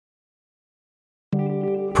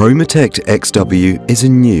PROMATECT XW is a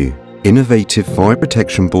new, innovative fire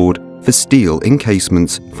protection board for steel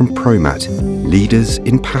encasements from Promat, leaders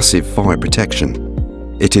in passive fire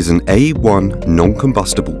protection. It is an A1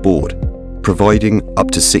 non-combustible board, providing up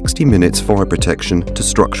to 60 minutes fire protection to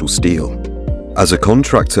structural steel. As a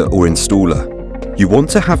contractor or installer, you want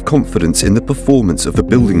to have confidence in the performance of the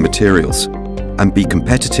building materials and be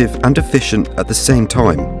competitive and efficient at the same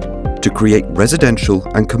time to create residential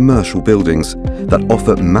and commercial buildings that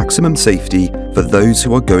offer maximum safety for those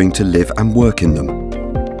who are going to live and work in them.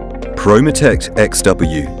 PROMATECT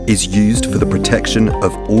XW is used for the protection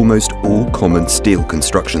of almost all common steel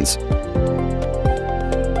constructions.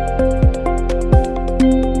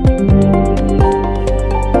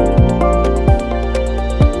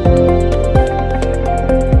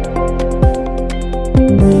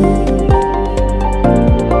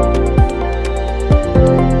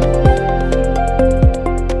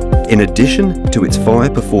 In addition to its fire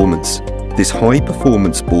performance, this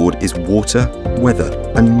high-performance board is water, weather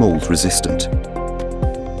and mold resistant.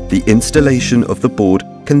 The installation of the board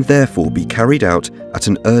can therefore be carried out at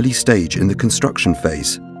an early stage in the construction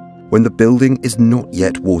phase, when the building is not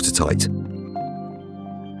yet watertight.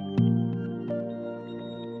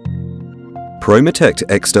 PROMATECT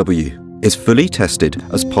XW is fully tested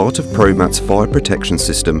as part of Promat's fire protection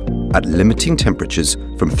system at limiting temperatures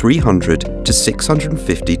from 300 to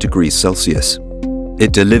 650 degrees Celsius.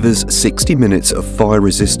 It delivers 60 minutes of fire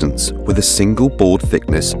resistance with a single board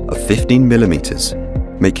thickness of 15 millimeters,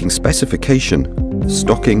 making specification,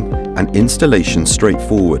 stocking and installation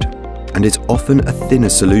straightforward, and is often a thinner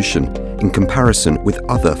solution in comparison with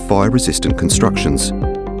other fire-resistant constructions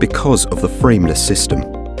because of the frameless system.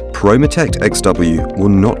 PROMATECT XW will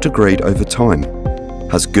not degrade over time,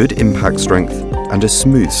 has good impact strength and a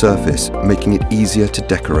smooth surface, making it easier to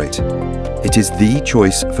decorate. It is the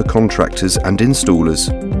choice for contractors and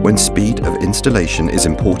installers when speed of installation is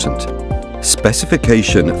important.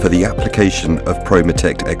 Specification for the application of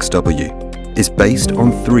PROMATECT XW is based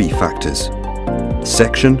on 3 factors: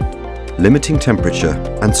 section, limiting temperature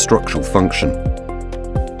and structural function.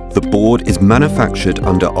 The board is manufactured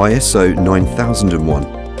under ISO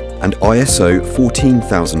 9001 and ISO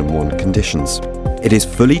 14001 conditions. It is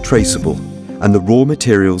fully traceable and the raw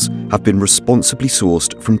materials have been responsibly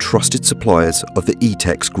sourced from trusted suppliers of the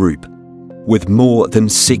ETEX Group. With more than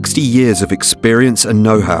 60 years of experience and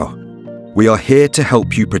know-how, we are here to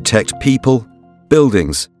help you protect people,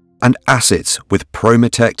 buildings and assets with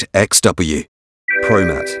PROMATECT XW.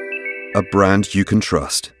 Promat, a brand you can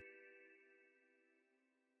trust.